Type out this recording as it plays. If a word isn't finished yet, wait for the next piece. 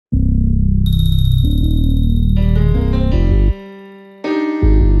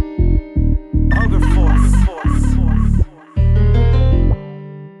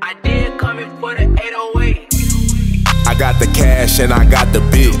and I got the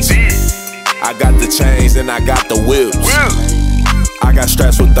bitch. I got the chains and I got the whips. I got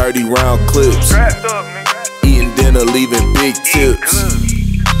straps with 30-round clips. Eating dinner, leaving big tips.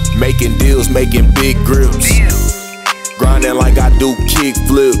 Making deals, making big grips. Grinding like I do kick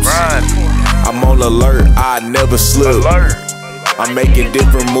flips. I'm on alert, I never slip. I'm making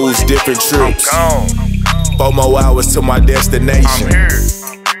different moves, different trips. 4 more hours to my destination.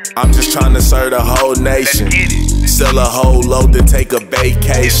 I'm just trying to serve the whole nation. Sell a whole load to take a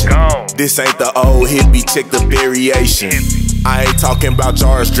vacation. This ain't the old hippie, check the variation. I ain't talking about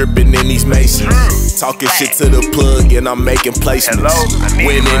jars dripping in these masons. Talking shit to the plug and I'm making placements.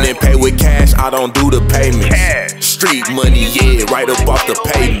 Winning and pay with cash, I don't do the payments. Street money, yeah, right up off the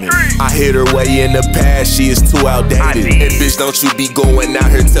pavement. I hit her way in the past, she is too outdated. And bitch, don't you be going out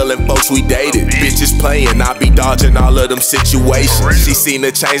here telling folks we dated. Bitches playing, I be dodging all of them situations. She seen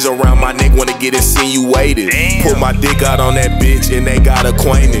the chains around my neck, wanna get insinuated. Pull my dick out on that bitch and they got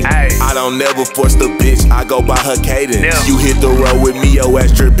acquainted. I don't never force the bitch, I go by her cadence. You hit the road with me, your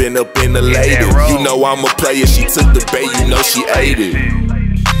ass dripping up in the latest. You know I'm a player, she took the bait, you know she ate it.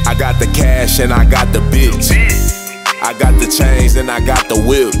 I got the cash and I got the bitch. I got the chains and I got the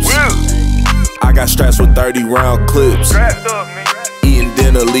whips. I got straps with 30-round clips. Eating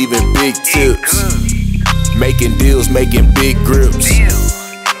dinner, leaving big tips. Making deals, making big grips.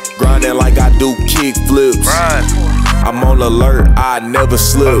 Grinding like I do kick flips. I'm on alert, I never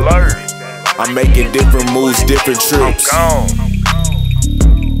slip. I'm making different moves, different trips.